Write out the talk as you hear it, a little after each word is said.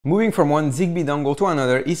Moving from one ZigBee dongle to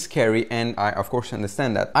another is scary, and I of course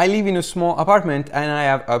understand that. I live in a small apartment and I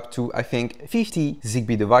have up to, I think, 50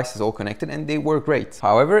 ZigBee devices all connected and they work great.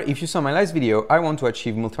 However, if you saw my last video, I want to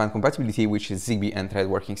achieve multi-band compatibility, which is ZigBee and Thread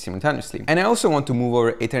working simultaneously. And I also want to move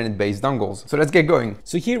over Ethernet-based dongles. So let's get going.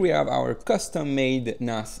 So here we have our custom-made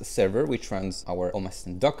NAS server, which runs our Home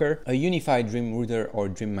Assistant Docker, a unified Dream router or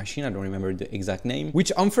Dream machine, I don't remember the exact name,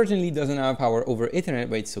 which unfortunately doesn't have power over Ethernet,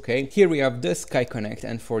 but it's okay. Here we have the SkyConnect,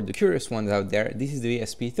 and for the curious ones out there, this is the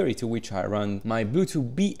ESP32, which I run my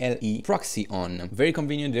Bluetooth BLE proxy on. Very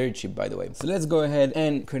convenient, very cheap, by the way. So let's go ahead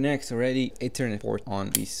and connect already Ethernet port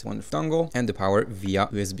on this wonderful dongle and the power via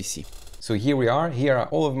USB-C. So here we are. Here are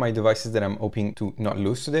all of my devices that I'm hoping to not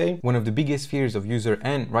lose today. One of the biggest fears of user,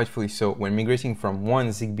 and rightfully so, when migrating from one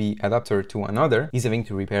ZigBee adapter to another is having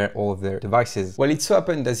to repair all of their devices. Well, it so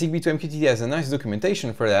happened that ZigBee to MQTT has a nice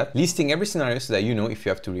documentation for that, listing every scenario so that you know if you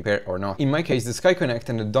have to repair or not. In my case, the SkyConnect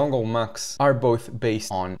and the Dongle Max are both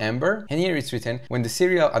based on Amber, and here it's written, when the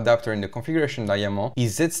serial adapter in the configuration diamond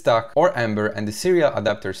is ZStack or Amber and the serial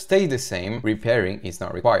adapter stays the same, repairing is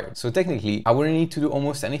not required. So technically, I wouldn't need to do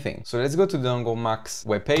almost anything. So let's go to the Dongle Max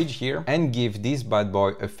webpage here and give this bad boy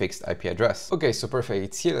a fixed IP address. Okay, so perfect,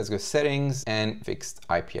 it's here. Let's go settings and fixed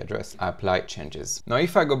IP address, apply changes. Now,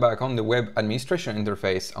 if I go back on the web administration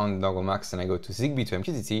interface on the Dongle Max and I go to ZigBee to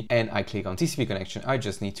MQTT and I click on TCP connection, I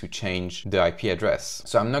just need to change the IP address.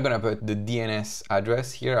 So I'm not gonna put the DNS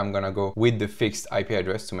address here. I'm gonna go with the fixed IP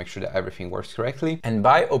address to make sure that everything works correctly. And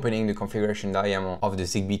by opening the configuration diamond of the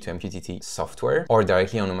ZigBee to MQTT software or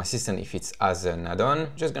directly on Home Assistant if it's as an add-on,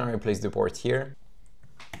 just gonna replace the port here.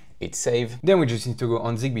 Hit save. Then we just need to go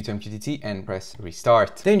on ZigBee to MQTT and press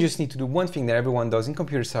restart. Then you just need to do one thing that everyone does in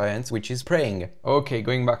computer science, which is praying. Okay,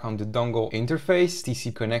 going back on the dongle interface,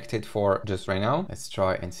 TCP connected for just right now. Let's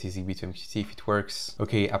try and see ZigBee to MQTT if it works.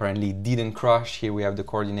 Okay, apparently didn't crash. Here we have the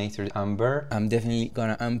coordinator Amber. I'm definitely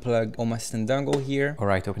gonna unplug Home Assistant dongle here. All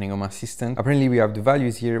right, opening Home Assistant. Apparently we have the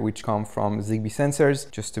values here which come from ZigBee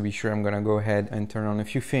sensors. Just to be sure, I'm gonna go ahead and turn on a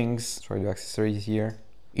few things. Try the accessories here.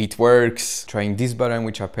 It works. Trying this button,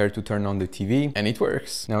 which I pair to turn on the TV, and it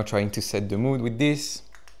works. Now trying to set the mood with this.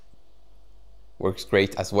 Works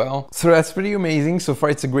great as well. So that's pretty amazing. So far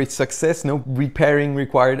it's a great success, no repairing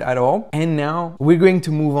required at all. And now we're going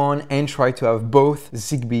to move on and try to have both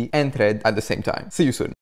ZigBee and Thread at the same time. See you soon.